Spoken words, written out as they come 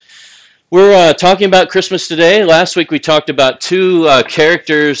We're talking about Christmas today. Last week we talked about two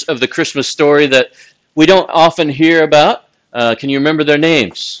characters of the Christmas story that we don't often hear about. Can you remember their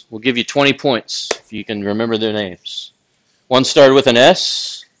names? We'll give you 20 points if you can remember their names. One started with an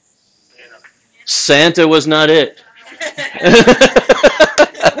S. Santa was not it.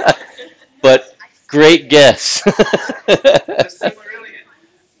 But great guess.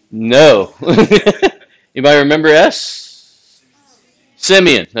 No. Anybody remember S?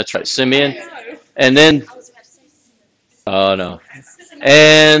 Simeon, that's right, Simeon. And then, oh no.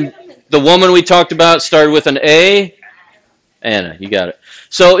 And the woman we talked about started with an A. Anna, you got it.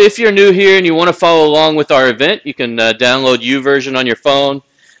 So if you're new here and you want to follow along with our event, you can download YouVersion on your phone,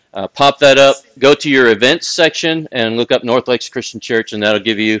 pop that up, go to your events section, and look up North Lakes Christian Church, and that'll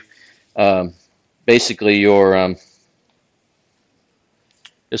give you basically your,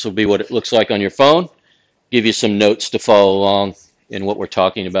 this will be what it looks like on your phone, give you some notes to follow along in what we're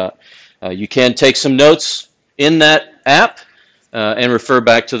talking about. You can take some notes in that app and refer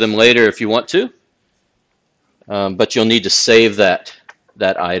back to them later if you want to. But you'll need to save that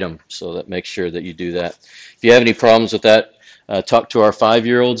item, so that make sure that you do that. If you have any problems with that, talk to our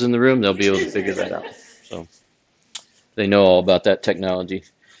 5-year-olds in the room. They'll be able to figure that out. So they know all about that technology.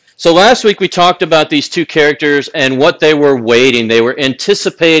 So last week we talked about these two characters and what they were waiting. They were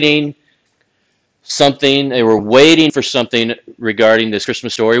anticipating something. They were waiting for something regarding this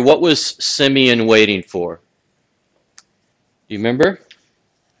Christmas story. What was Simeon waiting for? Do you remember?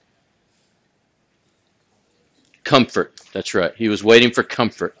 Comfort. That's right. He was waiting for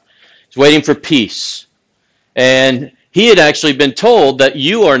comfort. He was waiting for peace. And he had actually been told that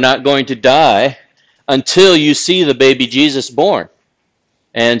you are not going to die until you see the baby Jesus born.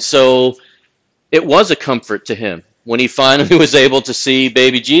 And so it was a comfort to him. When he finally was able to see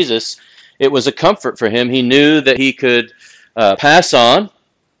baby Jesus, it was a comfort for him. He knew that he could pass on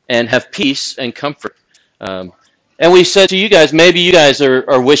and have peace and comfort. And we said to you guys, maybe you guys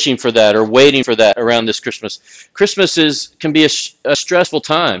are wishing for that or waiting for that around this Christmas. Christmas can be a stressful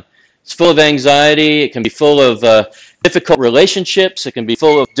time. It's full of anxiety. It can be full of difficult relationships. It can be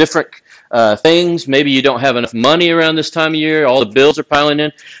full of different things. Maybe you don't have enough money around this time of year. All the bills are piling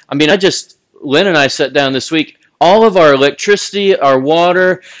in. I mean, Lynn and I sat down this week. All of our electricity, our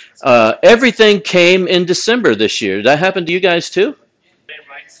water, everything came in December this year. Did that happen to you guys too?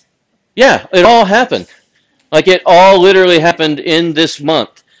 Yeah, it all happened. Like it all literally happened in this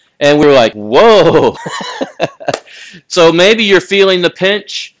month. And we were like, whoa. So maybe you're feeling the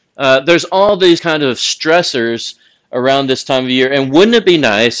pinch. There's all these kind of stressors around this time of year. And wouldn't it be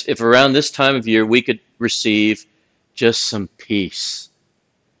nice if around this time of year we could receive just some peace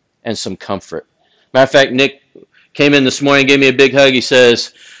and some comfort? Matter of fact, Nick came in this morning, gave me a big hug. He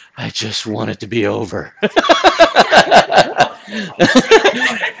says, I just want it to be over.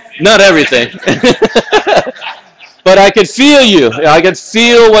 Not everything. But I could feel you. I could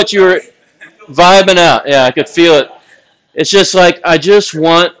feel what you were vibing out. Yeah, I could feel it. It's just like, I just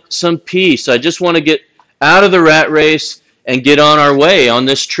want some peace. I just want to get out of the rat race and get on our way on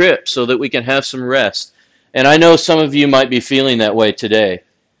this trip so that we can have some rest. And I know some of you might be feeling that way today,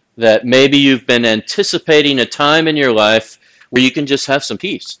 that maybe you've been anticipating a time in your life where you can just have some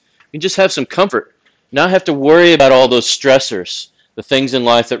peace. You can just have some comfort. Not have to worry about all those stressors, the things in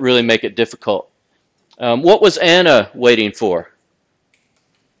life that really make it difficult. What was Anna waiting for?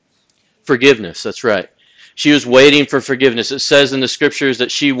 Forgiveness, that's right. She was waiting for forgiveness. It says in the scriptures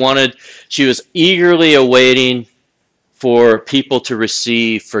that she was eagerly awaiting for people to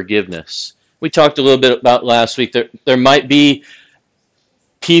receive forgiveness. We talked a little bit about last week. There might be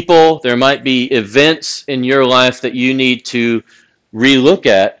people, there might be events in your life that you need to relook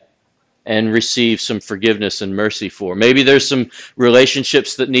at and receive some forgiveness and mercy for. Maybe there's some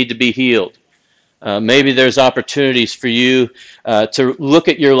relationships that need to be healed. Maybe there's opportunities for you to look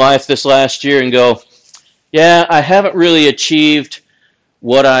at your life this last year and go, yeah, I haven't really achieved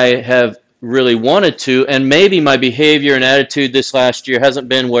what I have really wanted to, and maybe my behavior and attitude this last year hasn't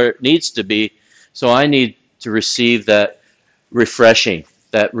been where it needs to be, so I need to receive that refreshing,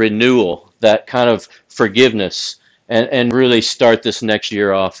 that renewal, that kind of forgiveness, and really start this next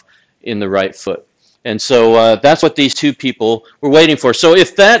year off in the right foot. And so that's what these two people were waiting for. So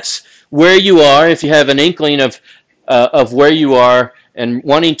if that's where you are, if you have an inkling of where you are and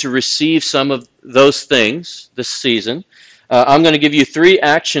wanting to receive some of those things this season, I'm going to give you 3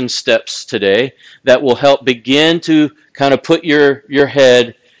 action steps today that will help begin to kind of put your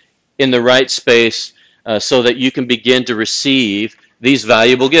head in the right space so that you can begin to receive these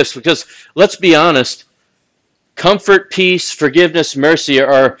valuable gifts. Because let's be honest, Comfort, peace, forgiveness, mercy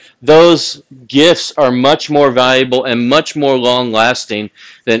are those gifts are much more valuable and much more long lasting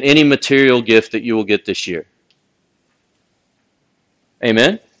than any material gift that you will get this year.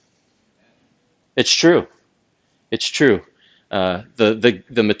 Amen? It's true. It's true.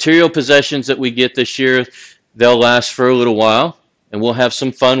 The material possessions that we get this year, they'll last for a little while, and we'll have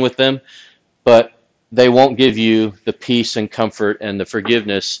some fun with them, but they won't give you the peace and comfort and the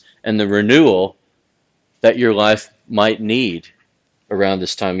forgiveness and the renewal that your life might need around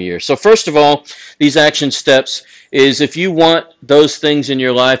this time of year. So first of all, these action steps is if you want those things in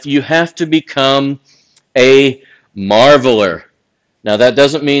your life, you have to become a marveler. Now that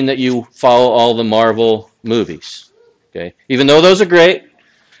doesn't mean that you follow all the Marvel movies, okay? Even though those are great,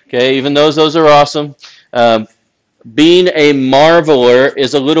 okay? Even though those are awesome, being a marveler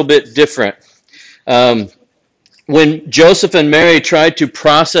is a little bit different. When Joseph and Mary tried to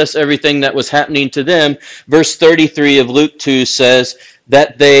process everything that was happening to them, verse 33 of Luke 2 says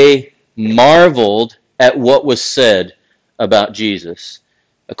that they marveled at what was said about Jesus.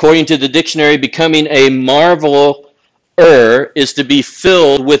 According to the dictionary, becoming a marveler is to be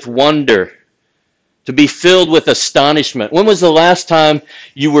filled with wonder, to be filled with astonishment. When was the last time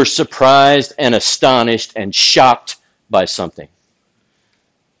you were surprised and astonished and shocked by something?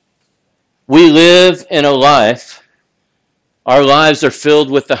 We live in a life, our lives are filled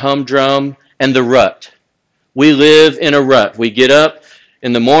with the humdrum and the rut. We live in a rut. We get up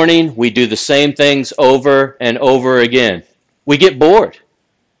in the morning, we do the same things over and over again. We get bored.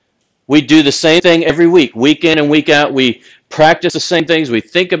 We do the same thing every week in and week out. We practice the same things, we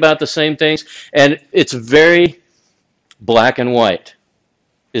think about the same things, and it's very black and white,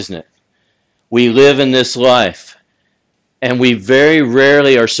 isn't it? We live in this life. And we very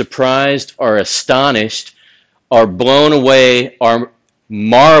rarely are surprised or astonished or blown away or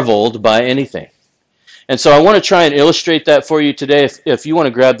marveled by anything. And so I want to try and illustrate that for you today. If you want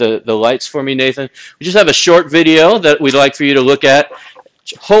to grab the lights for me, Nathan. We just have a short video that we'd like for you to look at.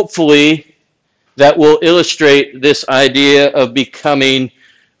 Hopefully that will illustrate this idea of becoming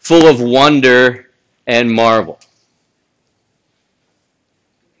full of wonder and marvel.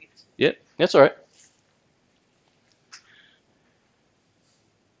 Yeah, that's all right.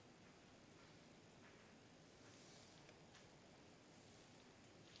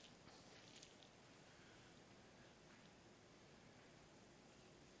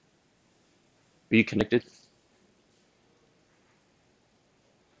 Are you connected?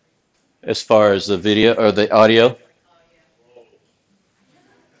 As far as the video or the audio?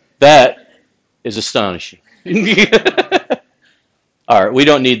 That is astonishing. All right, we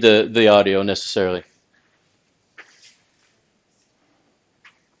don't need the audio necessarily.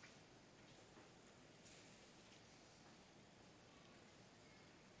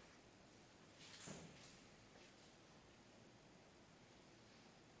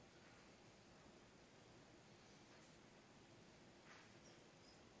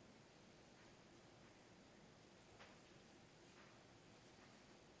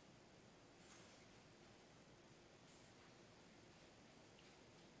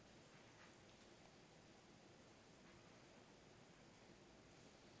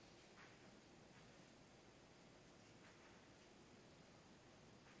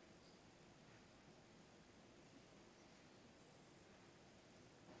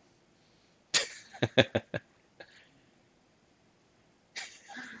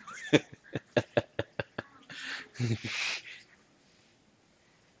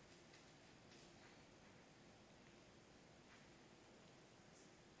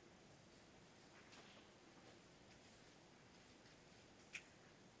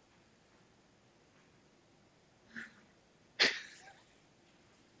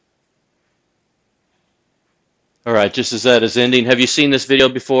 All right, just as that is ending, have you seen this video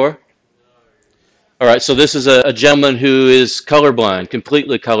before? All right, so this is a gentleman who is colorblind,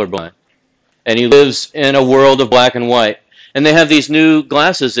 completely colorblind, and he lives in a world of black and white. And they have these new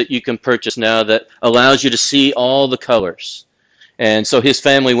glasses that you can purchase now that allows you to see all the colors. And so his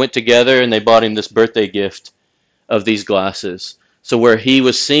family went together and they bought him this birthday gift of these glasses. So where he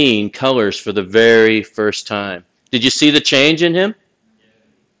was seeing colors for the very first time. Did you see the change in him?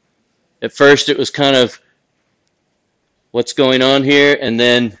 At first it was kind of, what's going on here? And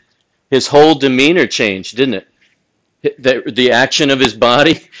then his whole demeanor changed, didn't it? The action of his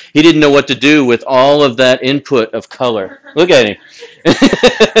body, he didn't know what to do with all of that input of color. Look at him.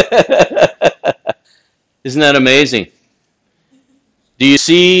 Isn't that amazing? Do you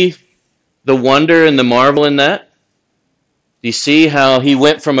see the wonder and the marvel in that? Do you see how he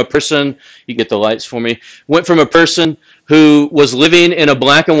went from a person, you get the lights for me, went from a person who was living in a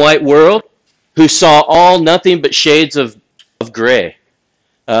black and white world who saw all nothing but shades of gray.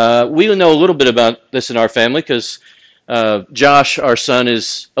 We know a little bit about this in our family because Josh, our son,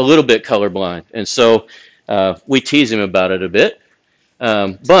 is a little bit colorblind, and so we tease him about it a bit.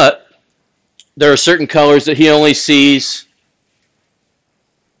 But there are certain colors that he only sees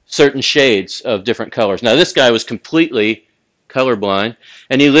certain shades of different colors. Now, this guy was completely colorblind,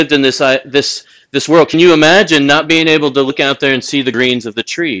 and he lived in this world. Can you imagine not being able to look out there and see the greens of the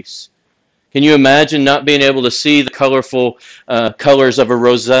trees? Can you imagine not being able to see the colorful colors of a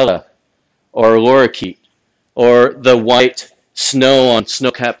rosella or a lorikeet or the white snow on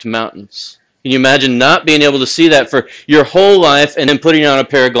snow-capped mountains? Can you imagine not being able to see that for your whole life and then putting on a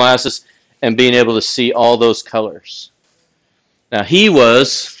pair of glasses and being able to see all those colors? Now, he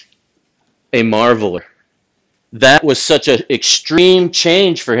was a marveler. That was such an extreme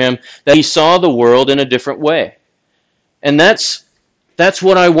change for him that he saw the world in a different way. And that's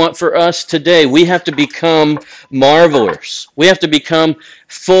what I want for us today. We have to become marvelers. We have to become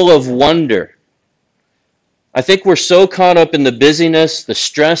full of wonder. I think we're so caught up in the busyness, the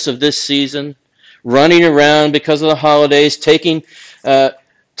stress of this season, running around because of the holidays, taking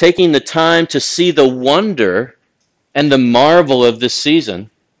the time to see the wonder and the marvel of this season.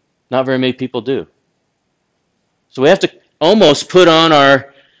 Not very many people do. So we have to almost put on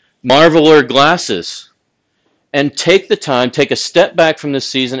our marveler glasses and take the time, take a step back from this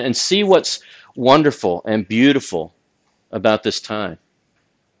season and see what's wonderful and beautiful about this time.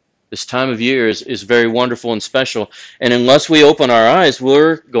 This time of year is very wonderful and special, and unless we open our eyes,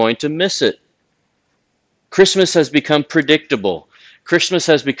 we're going to miss it. Christmas has become predictable. Christmas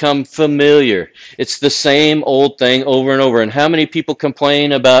has become familiar. It's the same old thing over and over. And how many people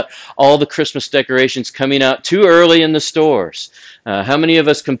complain about all the Christmas decorations coming out too early in the stores? How many of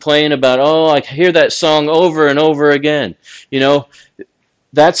us complain about, I hear that song over and over again? You know,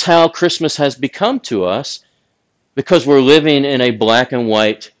 that's how Christmas has become to us because we're living in a black and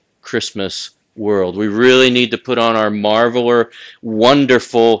white Christmas world. We really need to put on our marveler,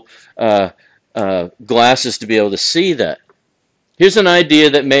 wonderful glasses to be able to see that. Here's an idea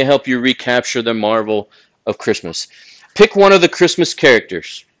that may help you recapture the marvel of Christmas. Pick one of the Christmas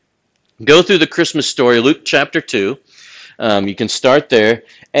characters. Go through the Christmas story, Luke chapter 2. You can start there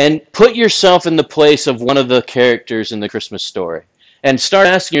and put yourself in the place of one of the characters in the Christmas story. And start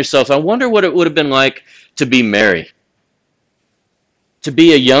asking yourself, I wonder what it would have been like to be Mary. To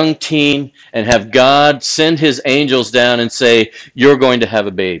be a young teen and have God send his angels down and say, you're going to have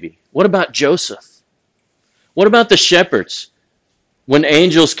a baby. What about Joseph? What about the shepherds? When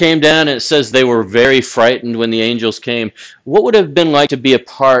angels came down, and it says they were very frightened when the angels came. What would it have been like to be a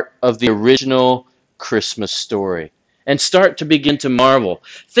part of the original Christmas story? And start to begin to marvel.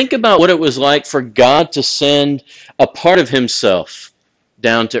 Think about what it was like for God to send a part of himself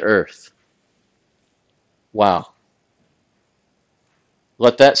down to earth. Wow.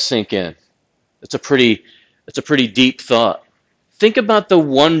 Let that sink in. It's a pretty deep thought. Think about the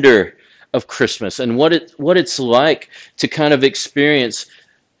wonder of Christmas and what it's like to kind of experience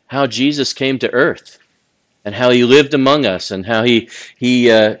how Jesus came to earth and how he lived among us and how he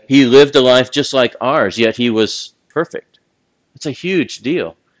lived a life just like ours, yet he was perfect. It's a huge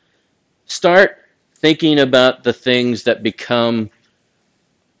deal. Start thinking about the things that become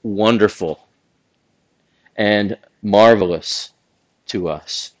wonderful and marvelous to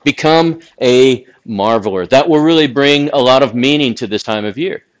us. Become a marveler. That will really bring a lot of meaning to this time of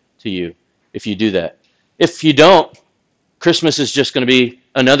year to you if you do that. If you don't, Christmas is just going to be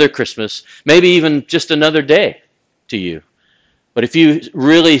another Christmas, maybe even just another day to you. But if you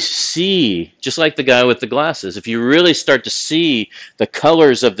really see, just like the guy with the glasses, if you really start to see the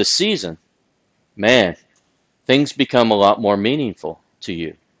colors of the season, man, things become a lot more meaningful to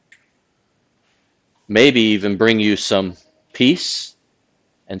you. Maybe even bring you some peace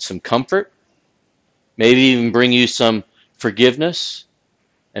and some comfort. Maybe even bring you some forgiveness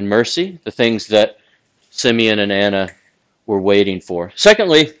and mercy, the things that Simeon and Anna were waiting for.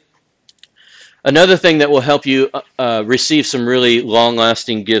 Secondly, another thing that will help you receive some really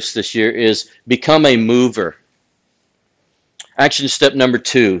long-lasting gifts this year is become a mover. Action step number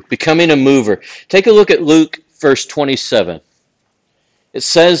 2, becoming a mover. Take a look at Luke verse 27. It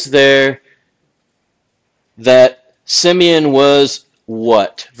says there that Simeon was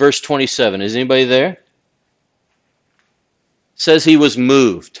what? Verse 27. Is anybody there? Says he was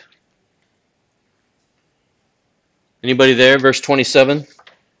moved. Anybody there? Verse 27.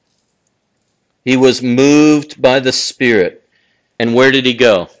 He was moved by the Spirit. And where did he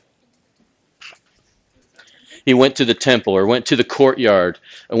go? He went to the temple or went to the courtyard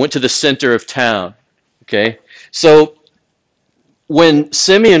and went to the center of town. Okay? So when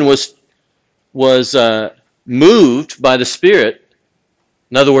Simeon was was moved by the Spirit.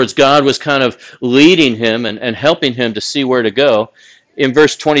 In other words, God was kind of leading him and helping him to see where to go. In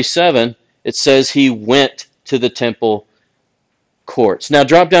verse 27, it says he went to the temple courts. Now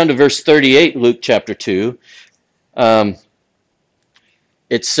drop down to verse 38, Luke chapter 2.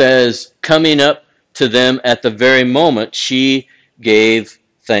 It says, coming up to them at the very moment, she gave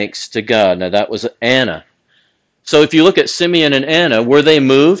thanks to God. Now that was Anna. So if you look at Simeon and Anna, were they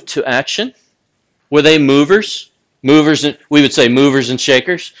moved to action? Were they movers? Movers, we would say movers and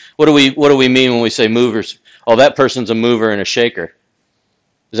shakers. What do we mean when we say movers? Oh, that person's a mover and a shaker.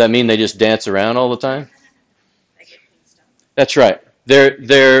 Does that mean they just dance around all the time? That's right.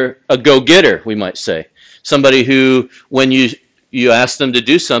 They're a go-getter, we might say. Somebody who, when you ask them to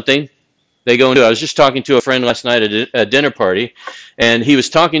do something, they go and do it. I was just talking to a friend last night at a dinner party, and he was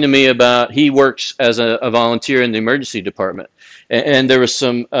talking to me about, he works as a volunteer in the emergency department. And there was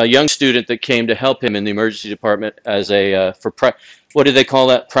some young student that came to help him in the emergency department as what do they call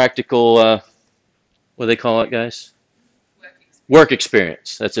that? Practical, what do they call it, guys? Work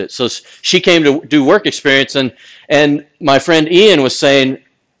experience. That's it. So she came to do work experience, and my friend Ian was saying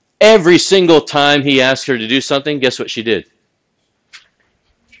every single time he asked her to do something, guess what she did?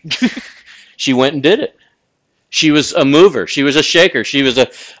 She went and did it. She was a mover. She was a shaker. She was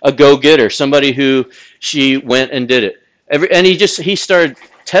a go-getter, somebody who she went and did it. And he started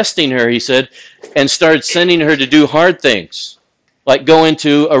testing her, he said, and started sending her to do hard things, like go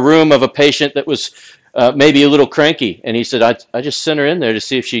into a room of a patient that was maybe a little cranky. And he said, I just sent her in there to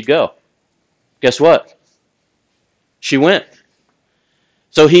see if she'd go. Guess what? She went.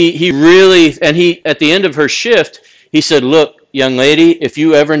 So he really, and at the end of her shift, he said, look, young lady, if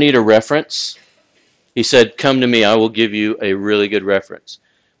you ever need a reference, he said, come to me. I will give you a really good reference.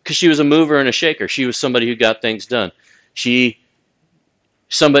 Because she was a mover and a shaker. She was somebody who got things done.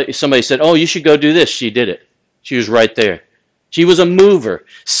 Somebody said, oh, you should go do this. She did it. She was right there. She was a mover.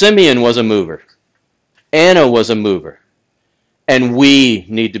 Simeon was a mover. Anna was a mover. And we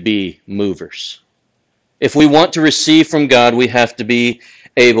need to be movers. If we want to receive from God, we have to be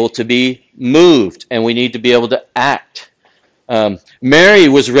able to be moved. And we need to be able to act. Mary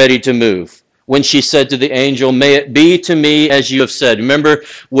was ready to move when she said to the angel, may it be to me as you have said. Remember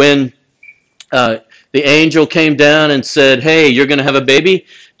when the angel came down and said, hey, you're going to have a baby?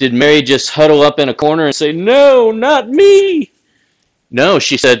 Did Mary just huddle up in a corner and say, no, not me? No,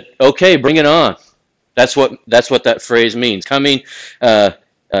 she said, okay, bring it on. That's what that phrase means.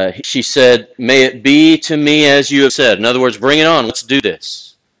 She said, may it be to me as you have said. In other words, bring it on. Let's do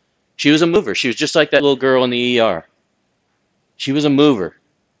this. She was a mover. She was just like that little girl in the ER. She was a mover.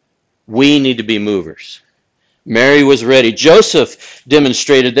 We need to be movers. Mary was ready. Joseph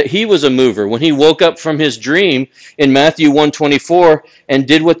demonstrated that he was a mover when he woke up from his dream in Matthew 1:24 and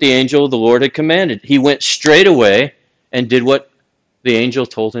did what the angel of the Lord had commanded. He went straight away and did what the angel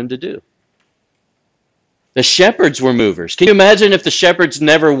told him to do. The shepherds were movers. Can you imagine if the shepherds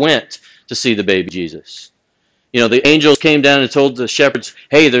never went to see the baby Jesus? You know, the angels came down and told the shepherds,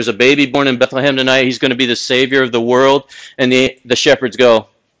 hey, there's a baby born in Bethlehem tonight. He's going to be the Savior of the world. And the shepherds go,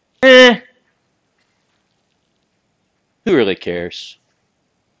 who really cares?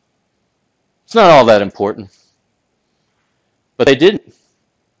 It's not all that important. But they didn't.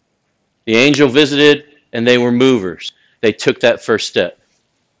 The angel visited, and they were movers. They took that first step.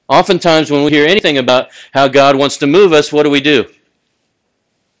 Oftentimes when we hear anything about how God wants to move us, what do?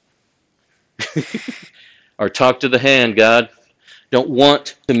 Or talk to the hand, God. Don't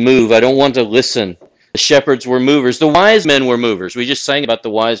want to move. I don't want to listen. The shepherds were movers. The wise men were movers. We just sang about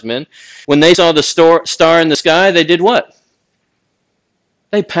the wise men. When they saw the star in the sky, they did what?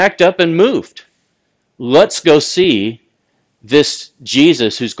 They packed up and moved. Let's go see this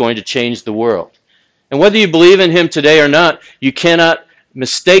Jesus who's going to change the world. And whether you believe in him today or not, you cannot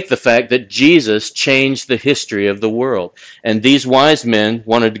mistake the fact that Jesus changed the history of the world. And these wise men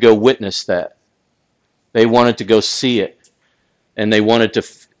wanted to go witness that. They wanted to go see it. And they wanted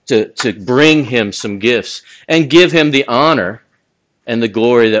to bring him some gifts and give him the honor and the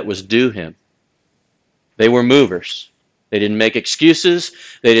glory that was due him. They were movers. They didn't make excuses.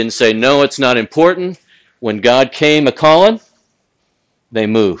 They didn't say, no, it's not important. When God came a-calling, they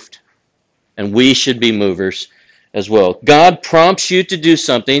moved. And we should be movers as well. God prompts you to do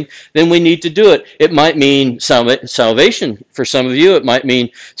something, then we need to do it. It might mean salvation for some of you. It might mean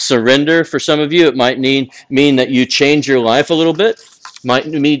surrender for some of you. It might mean that you change your life a little bit. Might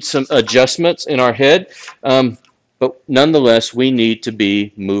need some adjustments in our head. But nonetheless, we need to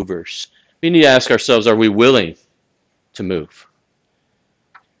be movers. We need to ask ourselves, are we willing to move?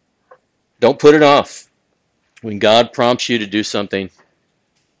 Don't put it off. When God prompts you to do something,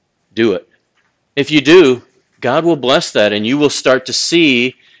 do it. If you do, God will bless that, and you will start to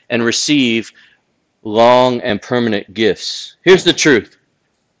see and receive long and permanent gifts. Here's the truth.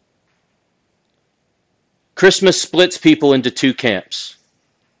 Christmas splits people into two camps.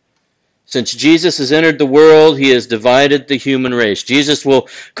 Since Jesus has entered the world, he has divided the human race. Jesus will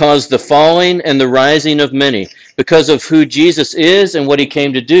cause the falling and the rising of many. Because of who Jesus is and what he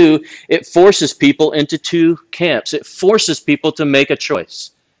came to do, it forces people into two camps. It forces people to make a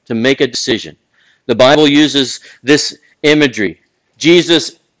choice, to make a decision. The Bible uses this imagery.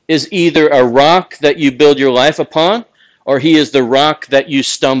 Jesus is either a rock that you build your life upon, or he is the rock that you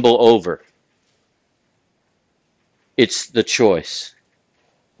stumble over. It's the choice.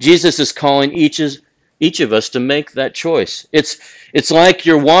 Jesus is calling each of us to make that choice. It's like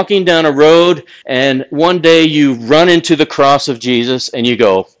you're walking down a road and one day you run into the cross of Jesus and you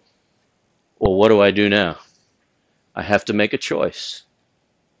go, well, what do I do now? I have to make a choice.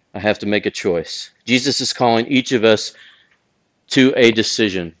 I have to make a choice. Jesus is calling each of us to a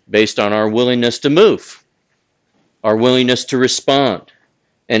decision based on our willingness to move, our willingness to respond,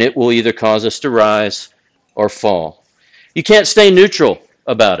 and it will either cause us to rise or fall. You can't stay neutral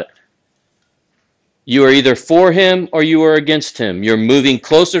about it. You are either for him or you are against him. You're moving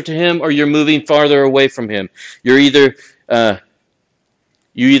closer to him or you're moving farther away from him. You either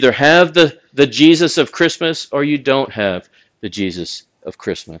have the Jesus of Christmas or you don't have the Jesus of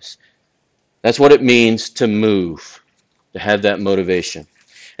Christmas. That's what it means to move, to have that motivation.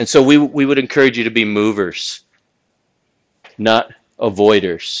 And so we would encourage you to be movers, not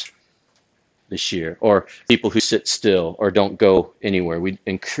avoiders this year, or people who sit still or don't go anywhere. We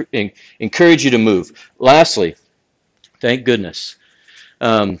encourage you to move. Lastly, thank goodness,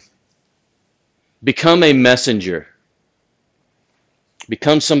 become a messenger.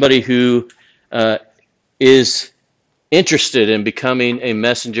 Become somebody who is interested in becoming a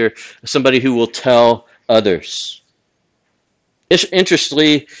messenger, somebody who will tell others.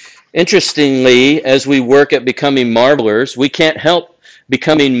 Interestingly, as we work at becoming marvelers, we can't help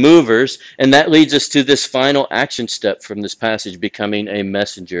becoming movers, and that leads us to this final action step from this passage, becoming a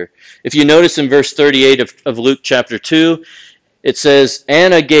messenger. If you notice in verse 38 of Luke chapter 2, it says,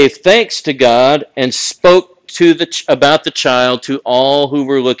 Anna gave thanks to God and spoke about the child to all who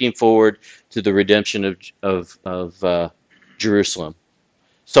were looking forward to the redemption of Jerusalem.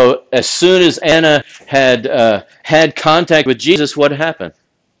 So as soon as Anna had contact with Jesus, what happened?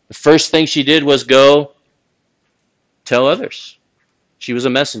 The first thing she did was go tell others. She was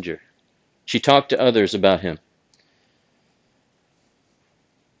a messenger. She talked to others about him.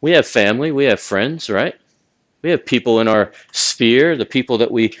 We have family, we have friends, right? We have people in our sphere, the people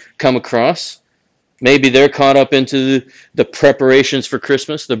that we come across. Maybe they're caught up into the preparations for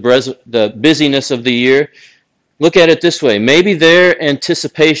Christmas, the busyness of the year. Look at it this way. Maybe their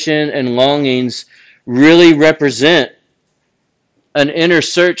anticipation and longings really represent an inner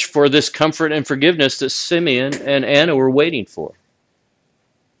search for this comfort and forgiveness that Simeon and Anna were waiting for.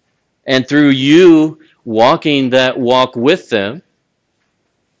 And through you walking that walk with them,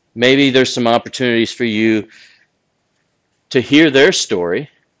 maybe there's some opportunities for you to hear their story,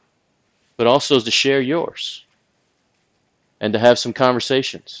 but also to share yours. And to have some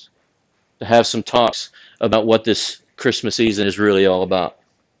conversations, to have some talks about what this Christmas season is really all about.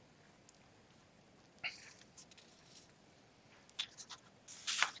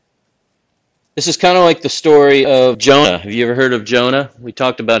 This is kind of like the story of Jonah. Have you ever heard of Jonah? We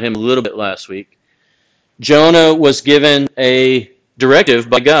talked about him a little bit last week. Jonah was given a directive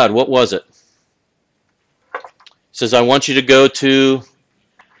by God. What was it? He says, I want you to go to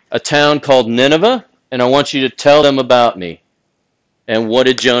a town called Nineveh, and I want you to tell them about me. And what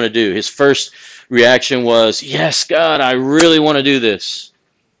did Jonah do? His first reaction was, yes, God, I really want to do this.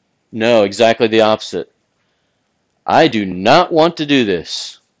 No, exactly the opposite. I do not want to do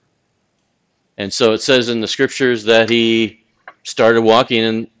this. And so it says in the scriptures that he started walking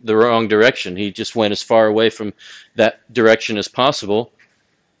in the wrong direction. He just went as far away from that direction as possible.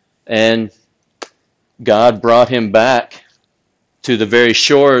 And God brought him back to the very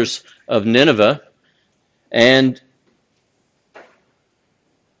shores of Nineveh. And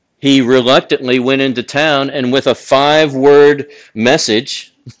he reluctantly went into town, and with a 5-word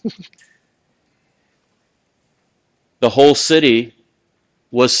message, the whole city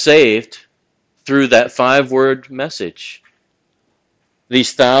was saved through that 5-word message.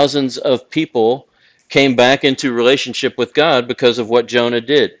 These thousands of people came back into relationship with God because of what Jonah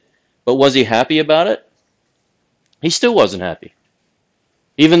did. But was he happy about it? He still wasn't happy.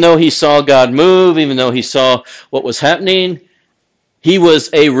 Even though he saw God move, even though he saw what was happening, he was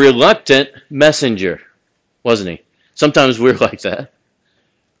a reluctant messenger, wasn't he? Sometimes we're like that.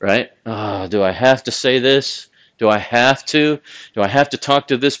 right? Oh, do I have to say this? Do I have to? Do I have to talk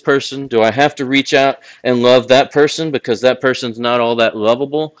to this person? Do I have to reach out and love that person because that person's not all that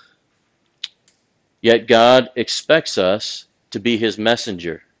lovable? Yet God expects us to be his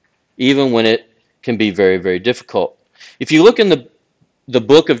messenger, even when it can be very, very difficult. If you look in the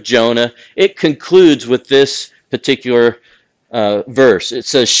book of Jonah, it concludes with this particular verse. It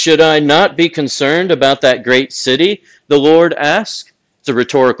says, "Should I not be concerned about that great city?" the Lord asked. It's a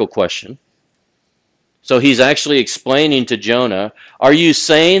rhetorical question. So he's actually explaining to Jonah, are you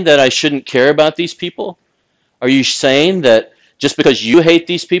saying that I shouldn't care about these people? Are you saying that just because you hate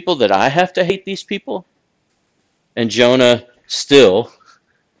these people that I have to hate these people? And Jonah still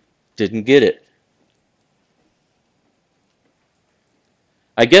didn't get it.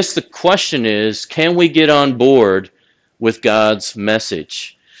 I guess the question is, can we get on board with God's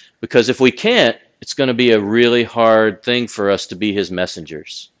message? Because if we can't, it's going to be a really hard thing for us to be his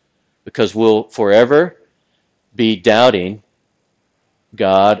messengers. Because we'll forever be doubting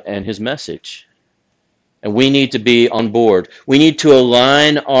God and his message. And we need to be on board. We need to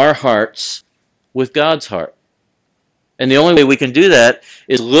align our hearts with God's heart. And the only way we can do that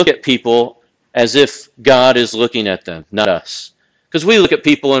is look at people as if God is looking at them, not us. Because we look at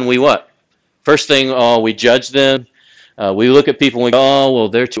people and we what? First thing, we judge them. We look at people and we go, oh, well,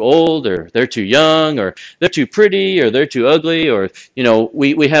 they're too old, or they're too young, or they're too pretty, or they're too ugly, or,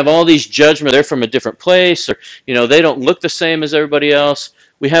 we have all these judgments. They're from a different place, or, they don't look the same as everybody else.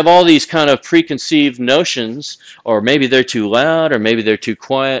 We have all these kind of preconceived notions, or maybe they're too loud, or maybe they're too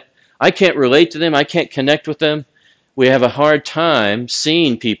quiet. I can't relate to them. I can't connect with them. We have a hard time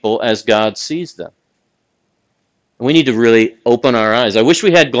seeing people as God sees them. We need to really open our eyes. I wish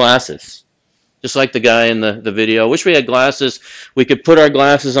we had glasses. Just like the guy in the video. I wish we had glasses. We could put our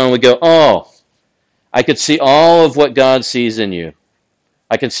glasses on. We go, oh, I could see all of what God sees in you.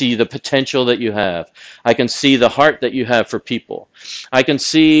 I can see the potential that you have. I can see the heart that you have for people. I can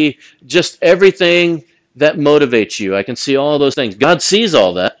see just everything that motivates you. I can see all those things. God sees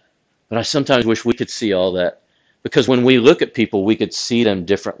all that, but I sometimes wish we could see all that. Because when we look at people, we could see them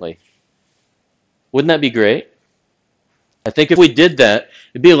differently. Wouldn't that be great? I think if we did that,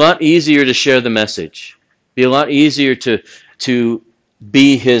 it'd be a lot easier to share the message. It'd be a lot easier to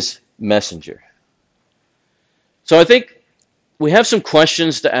be his messenger. So I think we have some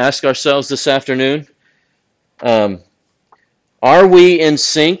questions to ask ourselves this afternoon. Are we in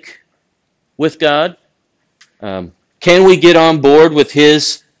sync with God? Can we get on board with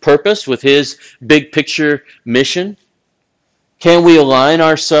his purpose, with his big picture mission? Can we align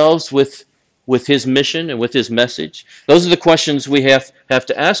ourselves with his mission and with his message? Those are the questions we have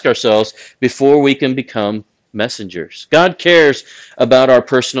to ask ourselves before we can become messengers. God cares about our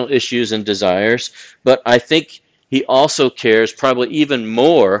personal issues and desires, but I think he also cares probably even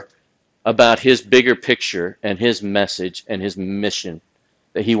more about his bigger picture and his message and his mission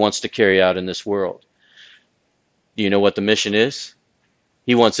that he wants to carry out in this world. Do you know what the mission is?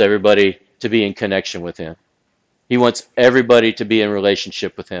 He wants everybody to be in connection with him. He wants everybody to be in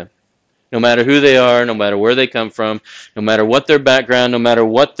relationship with him. No matter who they are, no matter where they come from, no matter what their background, no matter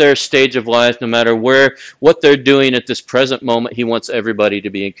what their stage of life, no matter what they're doing at this present moment, he wants everybody to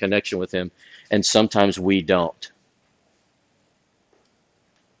be in connection with him. And sometimes we don't.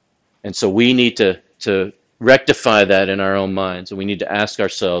 And so we need to rectify that in our own minds, and we need to ask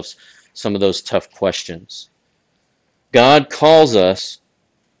ourselves some of those tough questions. God calls us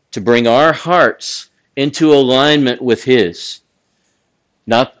to bring our hearts into alignment with his,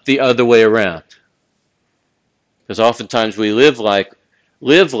 not the other way around. Because oftentimes we live like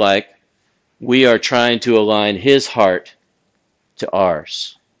we are trying to align his heart to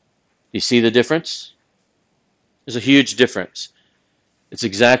ours. You see the difference? There's a huge difference. It's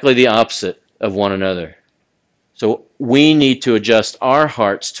exactly the opposite of one another. So we need to adjust our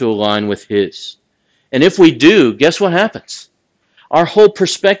hearts to align with his. And if we do, guess what happens? Our whole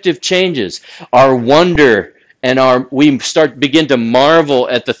perspective changes. Our wonder and we begin to marvel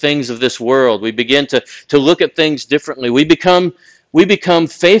at the things of this world. We begin to look at things differently. We become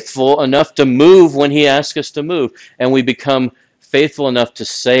faithful enough to move when he asks us to move. And we become faithful enough to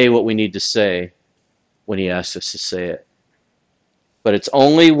say what we need to say when he asks us to say it. But it's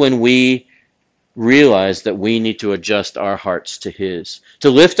only when we realize that we need to adjust our hearts to his, to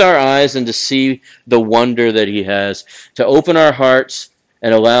lift our eyes and to see the wonder that he has, to open our hearts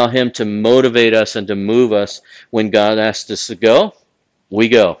and allow him to motivate us and to move us. When God asks us to go, we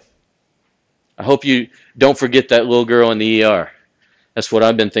go. I hope you don't forget that little girl in the ER. That's what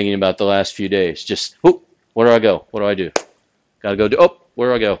I've been thinking about the last few days. Just, where do I go? What do I do? Gotta go where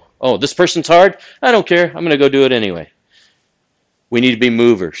do I go? Oh, this person's hard? I don't care. I'm going to go do it anyway. We need to be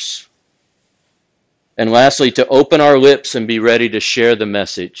movers. And lastly, to open our lips and be ready to share the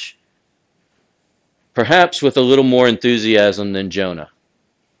message, perhaps with a little more enthusiasm than Jonah.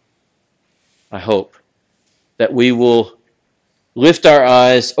 I hope that we will lift our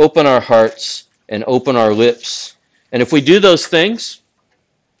eyes, open our hearts, and open our lips. And if we do those things,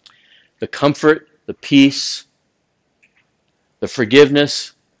 the comfort, the peace, the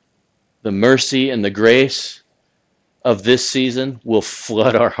forgiveness, the mercy, and the grace of this season will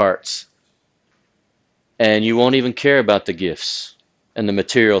flood our hearts. And you won't even care about the gifts and the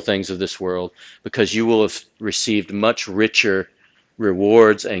material things of this world, because you will have received much richer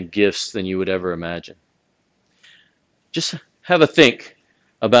rewards and gifts than you would ever imagine. Just have a think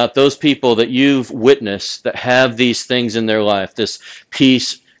about those people that you've witnessed that have these things in their life, this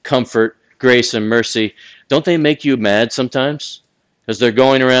peace, comfort, grace, and mercy. Don't they make you mad sometimes? Because they're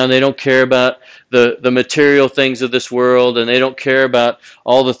going around, they don't care about the material things of this world, and they don't care about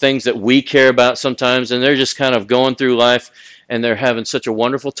all the things that we care about sometimes, and they're just kind of going through life, and they're having such a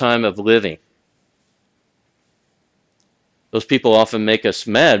wonderful time of living. Those people often make us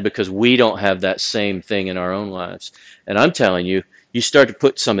mad because we don't have that same thing in our own lives. And I'm telling you, you start to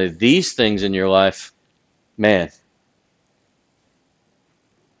put some of these things in your life, man,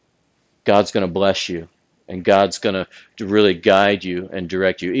 God's going to bless you. And God's going to really guide you and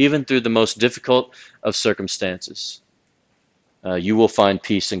direct you, even through the most difficult of circumstances. You will find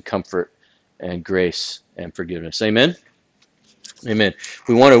peace and comfort and grace and forgiveness. Amen? Amen.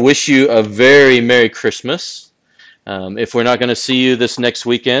 We want to wish you a very Merry Christmas. If we're not going to see you this next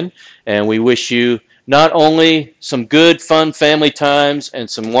weekend, and we wish you not only some good, fun family times and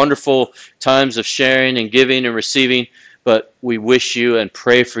some wonderful times of sharing and giving and receiving, but we wish you and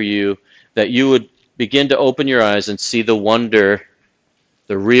pray for you that you would begin to open your eyes and see the wonder,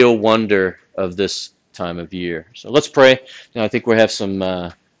 the real wonder of this time of year. So let's pray. Now I think we'll have some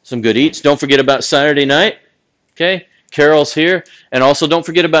good eats. Don't forget about Saturday night. Okay? Carol's here. And also don't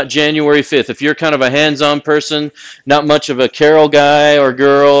forget about January 5th. If you're kind of a hands-on person, not much of a carol guy or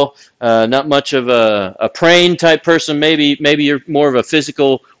girl, not much of a praying type person, maybe you're more of a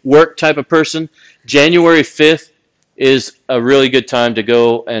physical work type of person, January 5th is a really good time to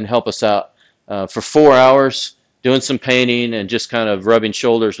go and help us out for 4 hours, doing some painting and just kind of rubbing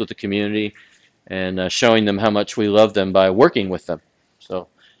shoulders with the community and showing them how much we love them by working with them. So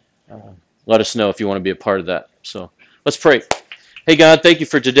let us know if you want to be a part of that. So let's pray. Hey, God, thank you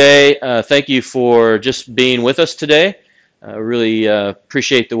for today. Thank you for just being with us today. I really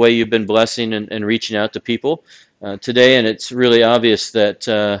appreciate the way you've been blessing and reaching out to people today, and it's really obvious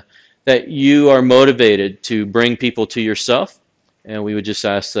that you are motivated to bring people to yourself, and we would just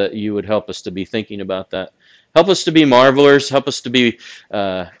ask that you would help us to be thinking about that. Help us to be marvelers. Help us to be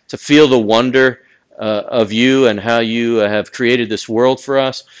to feel the wonder of you and how you have created this world for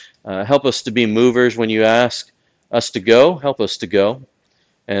us. Help us to be movers when you ask us to go. Help us to go.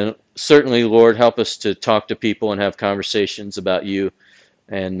 And certainly, Lord, help us to talk to people and have conversations about you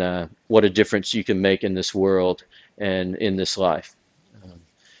and what a difference you can make in this world and in this life.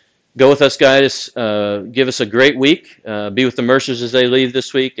 Go with us, guide us, give us a great week. Be with the Mercers as they leave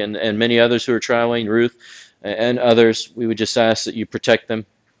this week and many others who are traveling, Ruth and others. We would just ask that you protect them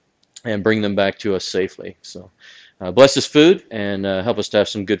and bring them back to us safely. So bless this food and help us to have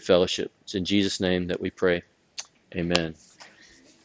some good fellowship. It's in Jesus' name that we pray. Amen.